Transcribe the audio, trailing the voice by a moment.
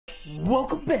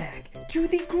Welcome back to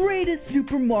the greatest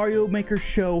Super Mario Maker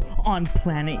show on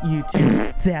planet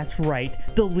YouTube. That's right,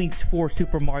 the LiNX 4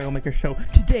 Super Mario Maker show.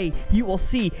 Today, you will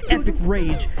see epic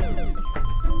rage.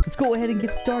 Let's go ahead and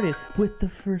get started with the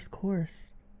first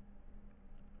course.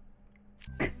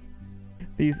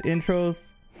 These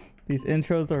intros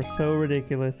are so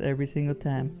ridiculous every single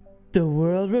time. The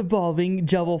world revolving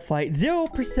Jubble fight,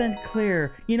 0%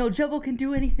 clear. You know, Jubble can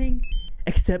do anything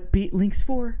except beat LiNX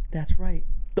 4. That's right.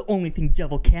 The only thing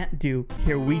Jubble can't do.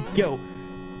 Here we go.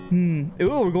 Ooh,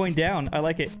 we're going down. I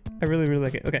like it. I really, really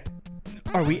like it. Okay.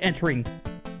 Are we entering?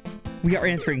 We are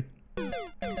entering.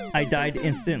 I died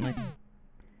instantly.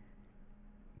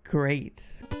 Great.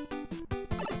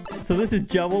 So this is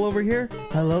Jubble over here.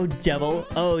 Hello, Jubble.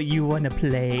 Oh, you want to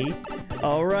play?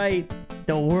 All right.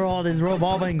 The world is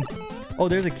revolving. Oh,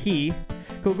 there's a key.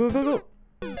 Go, go, go, go.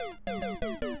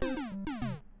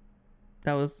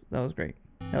 That was great.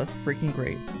 That was freaking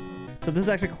great. So this is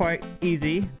actually quite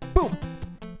easy. Boom.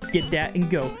 Get that and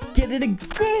go. Get it and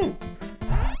go.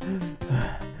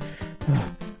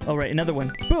 All right, another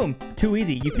one. Boom. Too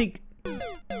easy. You think?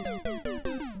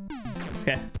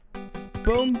 Okay.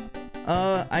 Boom.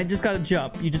 I just gotta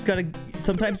jump. You just gotta.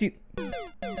 Sometimes you.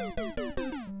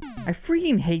 I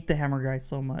freaking hate the hammer guy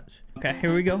so much. Okay,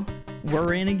 here we go.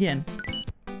 We're in again.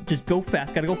 Just go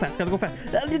fast. Gotta go fast. Gotta go fast.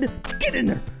 Get in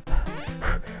there.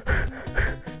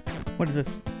 What is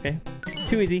this? Okay.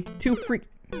 Too easy. Too freak.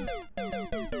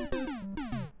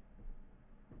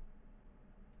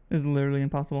 This is literally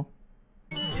impossible.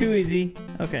 Too easy.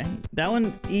 Okay. That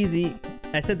one easy.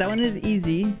 I said that one is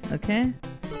easy. Okay.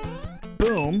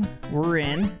 Boom. We're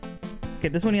in. Okay,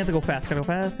 this one you have to go fast. Gotta go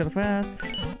fast. Gotta go fast.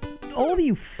 Oh,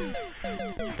 you.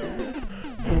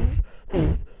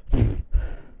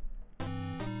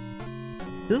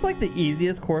 This is like the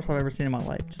easiest course I've ever seen in my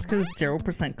life. Just because it's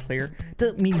 0% clear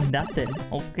doesn't mean nothing,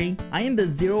 okay? I am the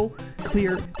zero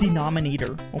clear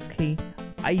denominator, okay?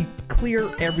 I clear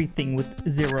everything with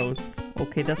zeros,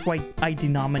 okay? That's why I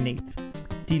denominate.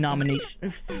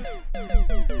 Denomination.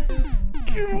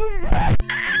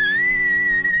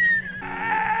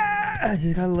 I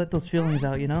just gotta let those feelings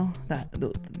out, you know?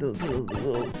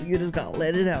 You just gotta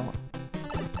let it out.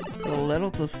 Gotta let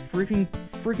out those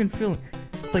freaking feelings.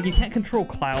 It's like you can't control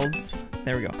clouds.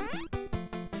 There we go.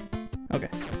 Okay.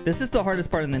 This is the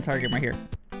hardest part in the entire game right here.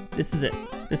 This is it.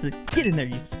 This is get in there.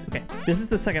 Okay. This is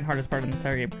the second hardest part in the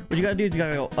entire game. What you gotta do is you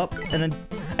gotta go up and then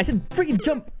I said freaking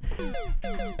jump.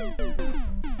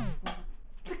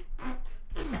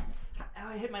 Ow,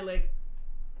 I hit my leg.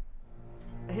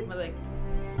 I hit my leg.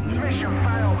 Mission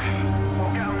failed.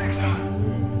 We'll get them next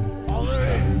time. All there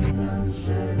is.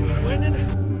 Winning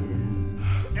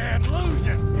and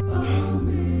losing.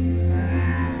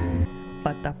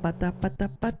 Pata pata pata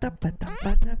pata pata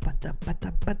pata pata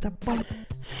pata pata pata.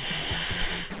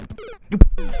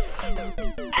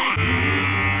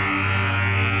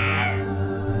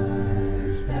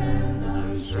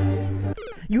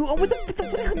 You oh, what the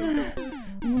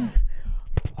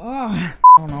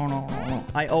oh, no.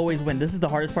 I always win. This is the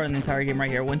hardest part in the entire game right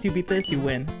here. Once you beat this, you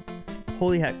win.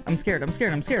 Holy heck. I'm scared.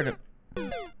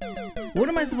 What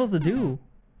am I supposed to do?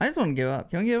 I just want to give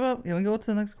up. Can we give up? Can we go to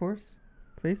the next course?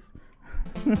 Please?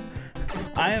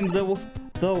 I am the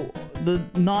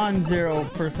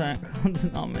non-0%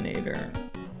 denominator.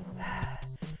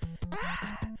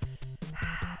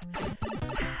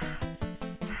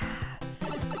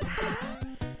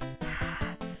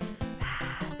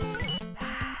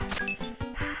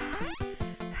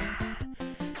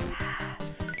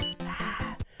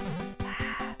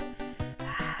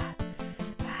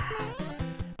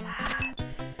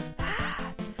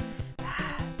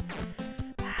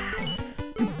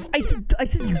 I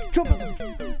said you jump.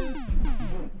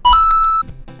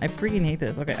 I freaking hate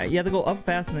this. Okay, you have to go up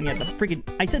fast and then you have to freaking.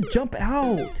 I said jump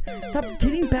out. Stop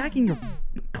getting back in your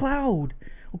cloud.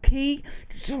 Okay?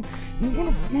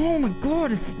 Oh my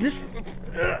god. This.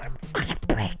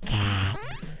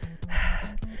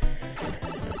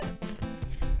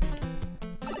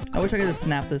 I wish I could just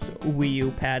snap this Wii U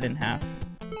pad in half.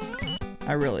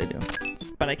 I really do.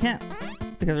 But I can't.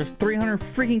 Because there's 300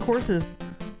 freaking courses.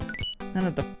 I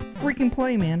have to freaking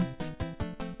play, man.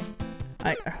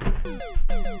 I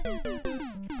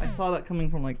saw that coming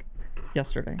from like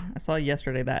yesterday. I saw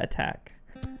yesterday that attack.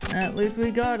 At least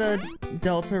we got a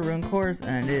Deltarune course,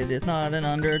 and it is not an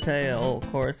Undertale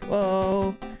course.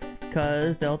 Whoa,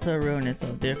 cause Deltarune is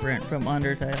so different from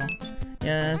Undertale.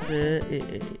 Yes, it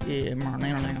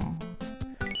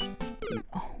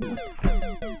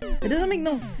doesn't make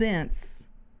no sense.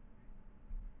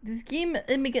 This game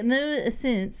it make no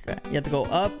sense. You have to go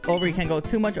up, over. You can't go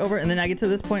too much over. And then I get to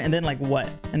this point, and then like what?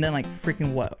 And then like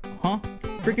freaking what? Huh?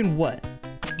 Freaking what?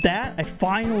 That? I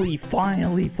finally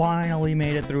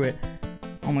made it through it.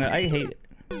 Oh my god, I hate it.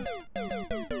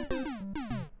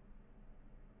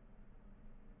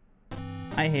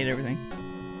 I hate everything.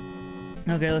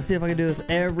 Okay, let's see if I can do this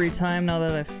every time now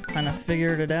that I've kind of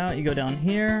figured it out. You go down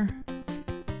here,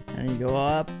 and you go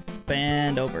up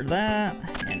and over that,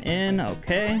 and in,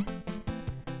 okay.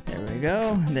 There we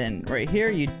go. Then right here,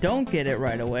 you don't get it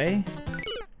right away.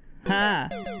 Ha!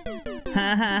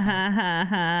 Ha ha ha ha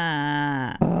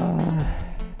ha!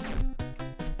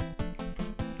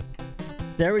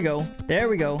 There we go. There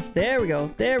we go. There we go.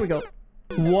 There we go.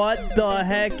 What the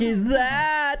heck is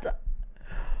that?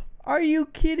 Are you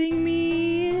kidding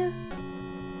me?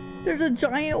 There's a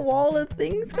giant wall of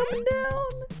things coming down.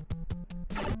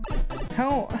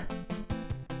 How?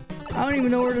 I don't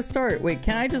even know where to start. Wait,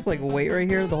 can I just like wait right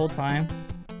here the whole time?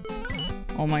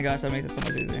 Oh my gosh, that makes it so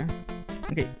much easier.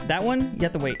 Okay, that one, you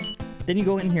have to wait. Then you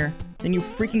go in here. Then you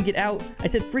freaking get out. I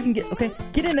said freaking get, okay,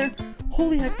 get in there.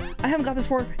 Holy heck, I haven't got this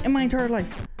far in my entire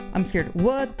life. I'm scared.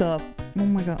 What the? Oh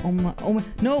my god, oh my,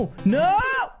 no, no!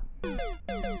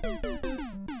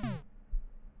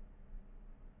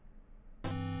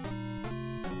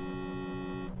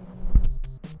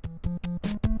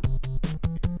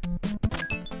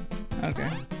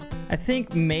 Okay. I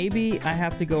think maybe I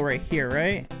have to go right here,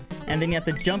 right? And then you have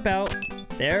to jump out.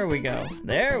 There we go.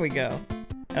 There we go.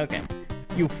 Okay.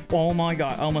 Oh my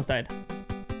god, I almost died.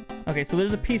 Okay, so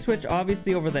there's a P-switch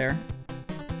obviously over there.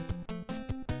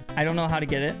 I don't know how to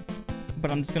get it,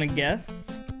 but I'm just gonna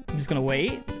guess. I'm just gonna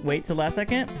wait till last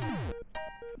second.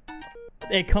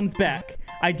 It comes back.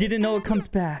 I didn't know it comes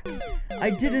back.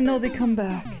 I didn't know they come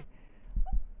back.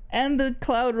 And the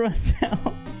cloud runs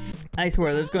out. I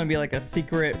swear, there's gonna be like a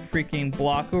secret freaking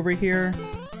block over here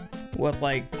with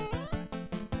like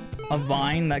a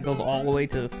vine that goes all the way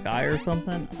to the sky or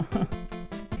something.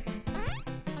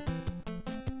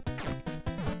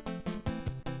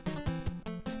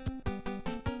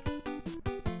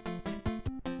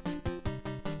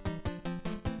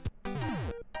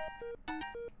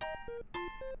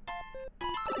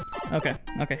 Okay,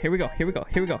 okay, here we go, here we go,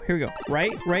 here we go, here we go.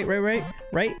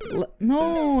 Right.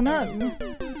 No, not...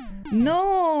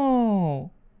 No!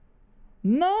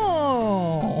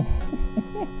 No!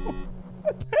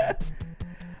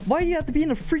 Why do you have to be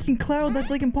in a freaking cloud that's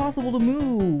like impossible to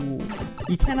move?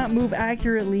 You cannot move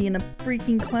accurately in a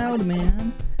freaking cloud,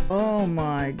 man. Oh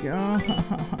my god.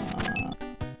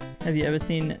 Have you ever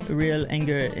seen real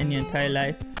anger in your entire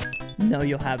life? No,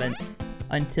 you haven't.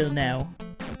 Until now.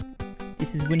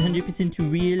 This is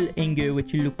 100% real anger,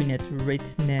 what you're looking at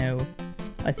right now.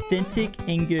 Authentic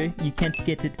anger, you can't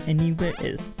get it anywhere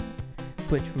else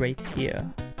but right here.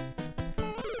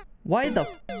 Why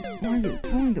are you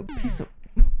throwing the piece of...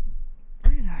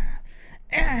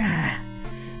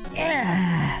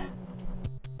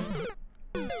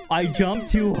 I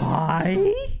jumped too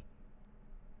high?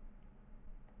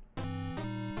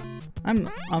 I'm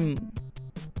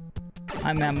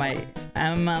at my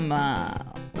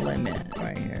limit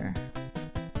right here.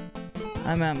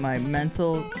 I'm at my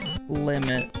mental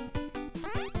limit.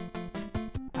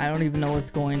 I don't even know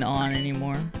what's going on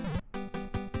anymore.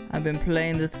 I've been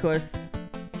playing this course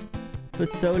for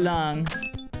so long.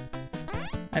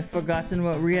 I've forgotten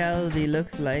what reality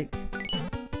looks like.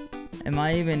 Am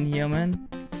I even human?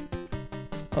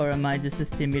 Or am I just a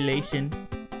simulation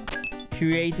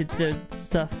created to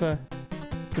suffer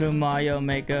through Mario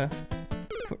Maker?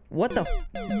 What the?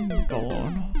 Oh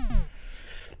god.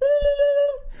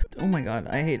 Oh my god,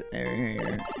 I hate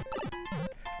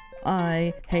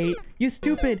I hate you,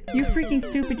 stupid. You freaking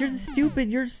stupid. You're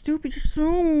stupid. You're stupid. You're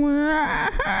so...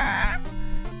 I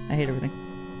hate everything.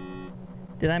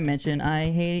 Did I mention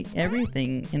I hate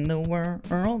everything in the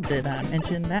world? Did I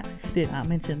mention that? Did I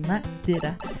mention that? Did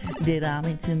I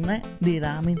mention that? Did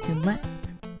I mention that?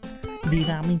 Did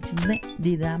I mention that?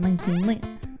 Did I mention that?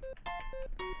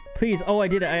 Please. Oh, I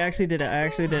did it. I actually did it. I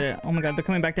actually did it. Oh my god, they're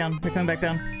coming back down. They're coming back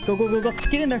down. Go, go, go, go.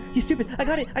 Get in there. You stupid. I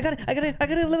got it. I got it. I got it. I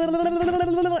got it.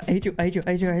 I hate you. I hate you.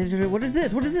 I hate you. I hate you. What is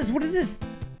this? What is this? What is this?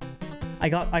 I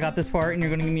got this far and you're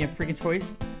gonna give me a freaking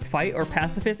choice? Fight or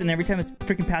pacifist? And every time it's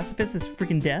freaking pacifist, it's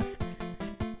freaking death?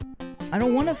 I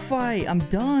don't want to fight. I'm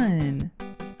done.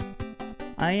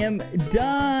 I am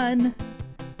done.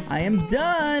 I am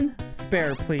done.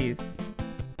 Spare, please.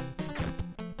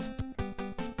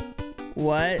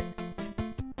 What?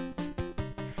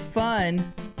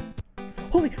 Fun.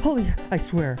 Holy, I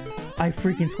swear. I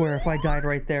freaking swear if I died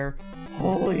right there.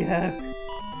 Holy heck.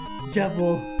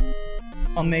 Jevil.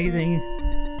 Amazing.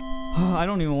 I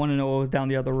don't even want to know what was down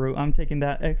the other route. I'm taking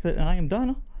that exit and I am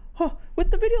done. With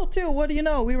the video too. What do you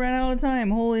know? We ran out of time.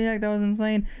 Holy heck, that was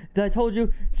insane. I told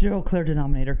you, 0 clear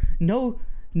denominator. No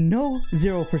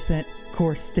 0%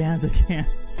 course stands a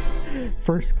chance.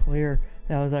 First clear.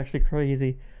 That was actually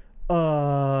crazy.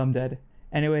 I'm dead.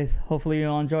 Anyways, hopefully you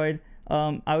all enjoyed.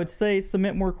 I would say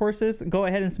submit more courses. Go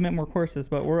ahead and submit more courses,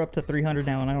 but we're up to 300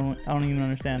 now, and I don't even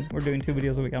understand. We're doing 2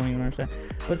 videos a week. I don't even understand.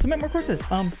 But submit more courses.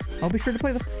 I'll be sure to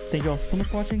play them. Thank you all so much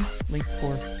for watching. Links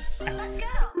for